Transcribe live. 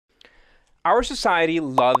Our society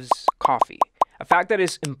loves coffee, a fact that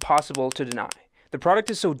is impossible to deny. The product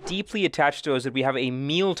is so deeply attached to us that we have a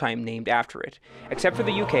mealtime named after it, except for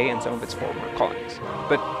the UK and some of its former colonies.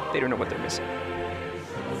 But they don't know what they're missing.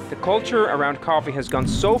 The culture around coffee has gone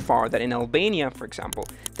so far that in Albania, for example,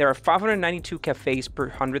 there are 592 cafés per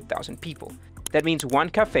 100,000 people. That means one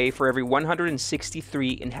café for every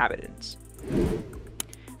 163 inhabitants.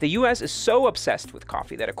 The US is so obsessed with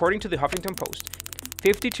coffee that according to the Huffington Post,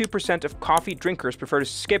 52% of coffee drinkers prefer to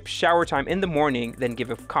skip shower time in the morning than give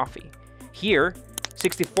up coffee. Here,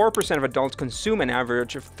 64% of adults consume an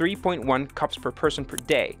average of 3.1 cups per person per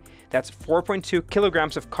day. That's 4.2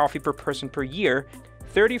 kilograms of coffee per person per year.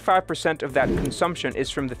 35% of that consumption is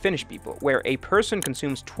from the Finnish people, where a person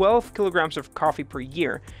consumes 12 kilograms of coffee per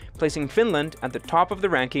year, placing Finland at the top of the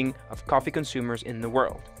ranking of coffee consumers in the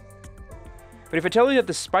world. But if I tell you that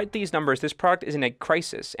despite these numbers, this product is in a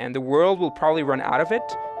crisis and the world will probably run out of it?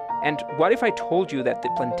 And what if I told you that the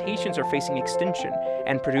plantations are facing extinction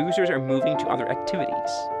and producers are moving to other activities?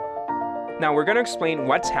 Now we're going to explain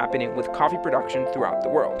what's happening with coffee production throughout the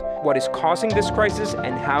world, what is causing this crisis,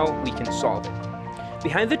 and how we can solve it.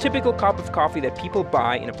 Behind the typical cup of coffee that people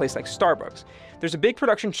buy in a place like Starbucks, there's a big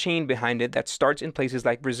production chain behind it that starts in places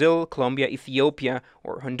like Brazil, Colombia, Ethiopia,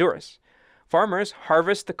 or Honduras. Farmers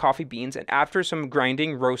harvest the coffee beans, and after some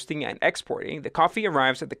grinding, roasting, and exporting, the coffee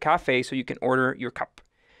arrives at the cafe so you can order your cup.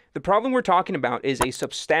 The problem we're talking about is a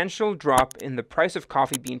substantial drop in the price of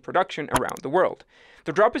coffee bean production around the world.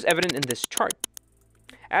 The drop is evident in this chart.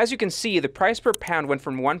 As you can see, the price per pound went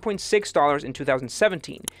from $1.6 in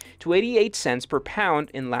 2017 to 88 cents per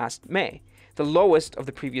pound in last May, the lowest of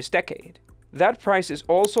the previous decade. That price is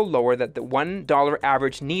also lower than the $1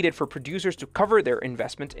 average needed for producers to cover their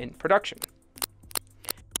investment in production.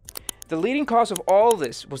 The leading cause of all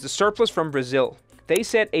this was the surplus from Brazil. They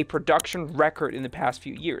set a production record in the past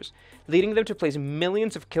few years, leading them to place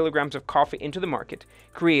millions of kilograms of coffee into the market,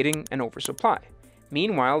 creating an oversupply.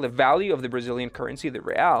 Meanwhile, the value of the Brazilian currency, the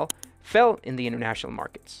real, fell in the international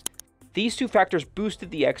markets. These two factors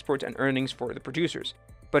boosted the exports and earnings for the producers,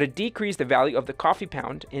 but it decreased the value of the coffee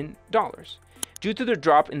pound in dollars. Due to the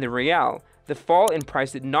drop in the real, the fall in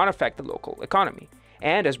price did not affect the local economy.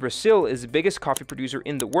 And as Brazil is the biggest coffee producer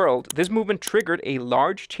in the world, this movement triggered a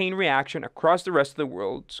large chain reaction across the rest of the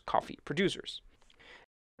world's coffee producers.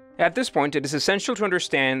 At this point, it is essential to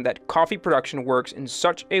understand that coffee production works in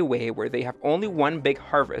such a way where they have only one big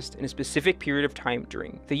harvest in a specific period of time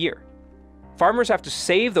during the year. Farmers have to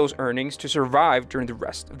save those earnings to survive during the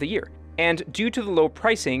rest of the year. And due to the low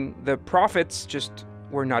pricing, the profits just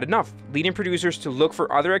were not enough, leading producers to look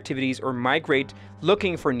for other activities or migrate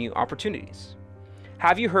looking for new opportunities.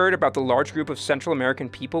 Have you heard about the large group of Central American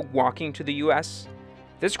people walking to the US?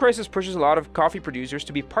 This crisis pushes a lot of coffee producers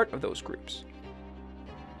to be part of those groups.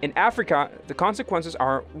 In Africa, the consequences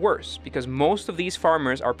are worse because most of these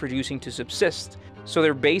farmers are producing to subsist, so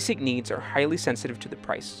their basic needs are highly sensitive to the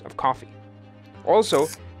price of coffee. Also,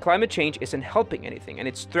 climate change isn't helping anything, and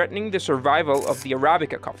it's threatening the survival of the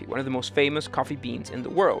Arabica coffee, one of the most famous coffee beans in the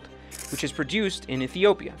world, which is produced in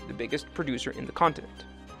Ethiopia, the biggest producer in the continent.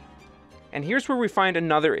 And here's where we find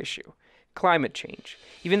another issue: climate change.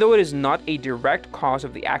 Even though it is not a direct cause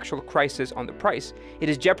of the actual crisis on the price, it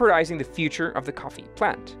is jeopardizing the future of the coffee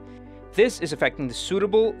plant. This is affecting the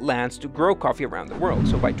suitable lands to grow coffee around the world.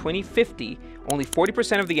 So by 2050, only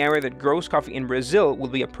 40% of the area that grows coffee in Brazil will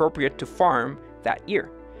be appropriate to farm that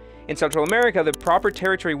year. In Central America, the proper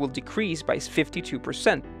territory will decrease by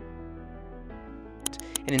 52%.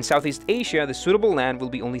 And in Southeast Asia, the suitable land will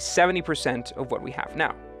be only 70% of what we have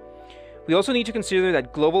now. We also need to consider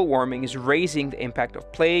that global warming is raising the impact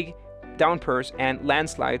of plague, downpours, and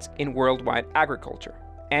landslides in worldwide agriculture.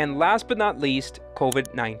 And last but not least,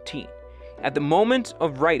 COVID-19. At the moment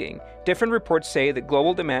of writing, different reports say that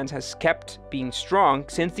global demand has kept being strong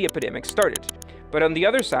since the epidemic started. But on the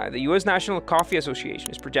other side, the US National Coffee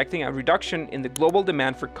Association is projecting a reduction in the global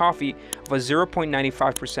demand for coffee of a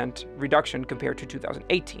 0.95% reduction compared to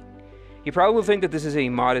 2018. You probably will think that this is a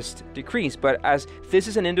modest decrease, but as this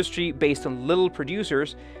is an industry based on little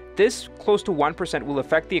producers, this close to 1% will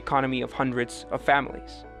affect the economy of hundreds of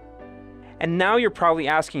families. And now you're probably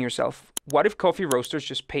asking yourself, what if coffee roasters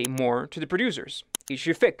just pay more to the producers?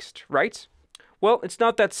 Issue fixed, right? Well, it's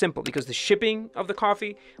not that simple because the shipping of the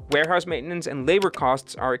coffee, warehouse maintenance, and labor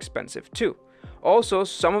costs are expensive too. Also,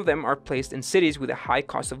 some of them are placed in cities with a high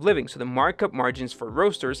cost of living, so the markup margins for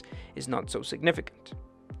roasters is not so significant.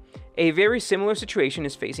 A very similar situation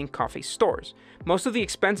is facing coffee stores. Most of the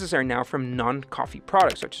expenses are now from non-coffee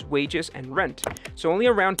products such as wages and rent, so only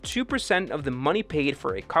around 2% of the money paid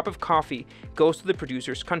for a cup of coffee goes to the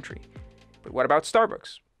producer's country. But what about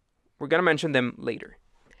Starbucks? We're going to mention them later.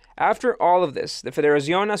 After all of this, the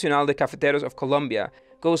Federación Nacional de Cafeteros of Colombia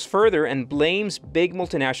goes further and blames big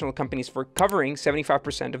multinational companies for covering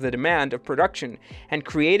 75% of the demand of production and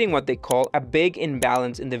creating what they call a big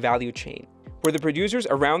imbalance in the value chain, where the producers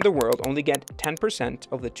around the world only get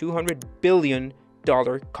 10% of the $200 billion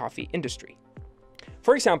coffee industry.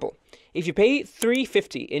 For example, if you pay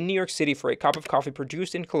 $3.50 in New York City for a cup of coffee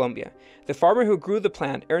produced in Colombia, the farmer who grew the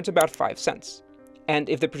plant earns about 5 cents. And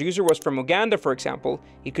if the producer was from Uganda, for example,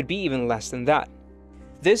 it could be even less than that.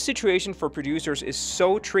 This situation for producers is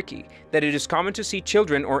so tricky that it is common to see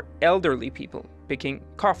children or elderly people picking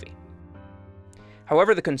coffee.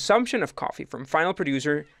 However, the consumption of coffee from final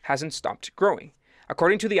producer hasn't stopped growing.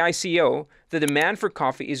 According to the ICO, the demand for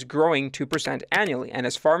coffee is growing 2% annually, and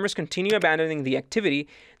as farmers continue abandoning the activity,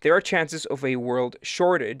 there are chances of a world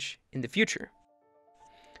shortage in the future.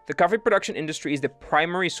 The coffee production industry is the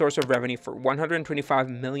primary source of revenue for 125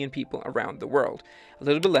 million people around the world, a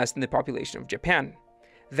little bit less than the population of Japan.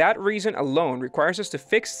 That reason alone requires us to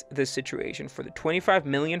fix this situation for the 25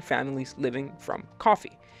 million families living from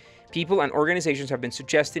coffee. People and organizations have been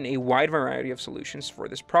suggesting a wide variety of solutions for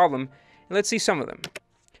this problem, and let's see some of them.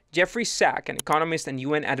 Jeffrey Sachs, an economist and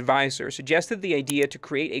UN advisor, suggested the idea to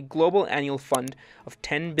create a global annual fund of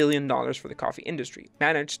 $10 billion for the coffee industry,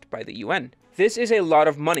 managed by the UN. This is a lot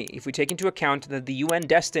of money if we take into account that the UN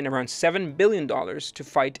destined around $7 billion to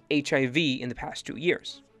fight HIV in the past 2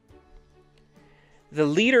 years. The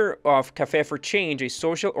leader of Café for Change, a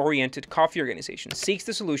social-oriented coffee organization, seeks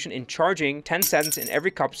the solution in charging 10 cents in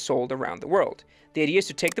every cup sold around the world. The idea is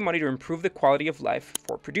to take the money to improve the quality of life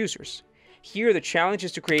for producers. Here, the challenge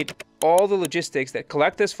is to create all the logistics that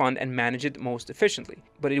collect this fund and manage it most efficiently.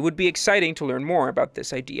 But it would be exciting to learn more about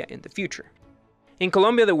this idea in the future. In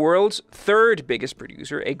Colombia, the world's third biggest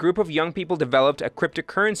producer, a group of young people developed a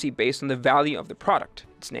cryptocurrency based on the value of the product.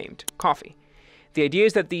 It's named coffee. The idea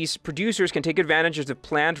is that these producers can take advantage of the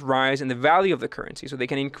planned rise in the value of the currency so they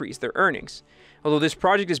can increase their earnings. Although this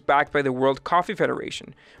project is backed by the World Coffee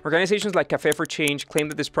Federation, organizations like Café for Change claim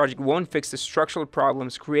that this project won't fix the structural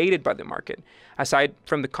problems created by the market, aside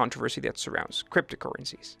from the controversy that surrounds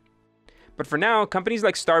cryptocurrencies. But for now, companies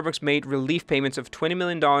like Starbucks made relief payments of $20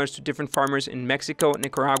 million to different farmers in Mexico,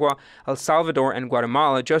 Nicaragua, El Salvador, and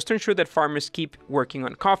Guatemala just to ensure that farmers keep working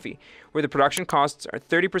on coffee, where the production costs are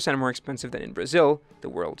 30% more expensive than in Brazil, the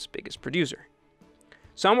world's biggest producer.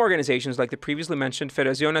 Some organizations, like the previously mentioned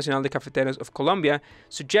Federación Nacional de Cafeteros of Colombia,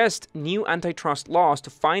 suggest new antitrust laws to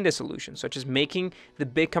find a solution, such as making the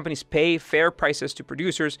big companies pay fair prices to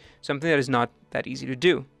producers, something that is not that easy to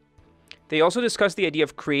do. They also discussed the idea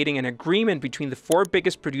of creating an agreement between the 4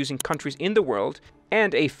 biggest producing countries in the world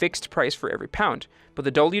and a fixed price for every pound, but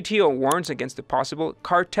the WTO warns against the possible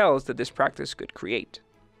cartels that this practice could create.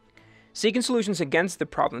 Seeking solutions against the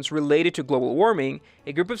problems related to global warming,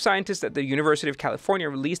 a group of scientists at the University of California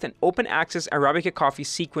released an open-access Arabica coffee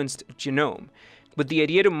sequenced genome, with the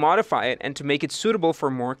idea to modify it and to make it suitable for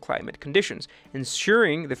more climate conditions,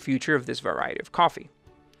 ensuring the future of this variety of coffee.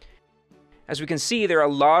 As we can see, there are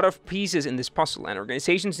a lot of pieces in this puzzle, and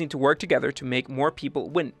organizations need to work together to make more people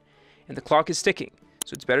win. And the clock is ticking,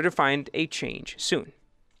 so it's better to find a change soon.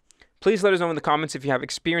 Please let us know in the comments if you have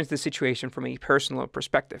experienced this situation from a personal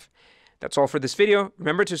perspective. That's all for this video.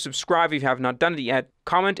 Remember to subscribe if you have not done it yet,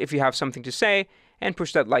 comment if you have something to say, and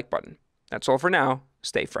push that like button. That's all for now.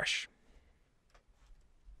 Stay fresh.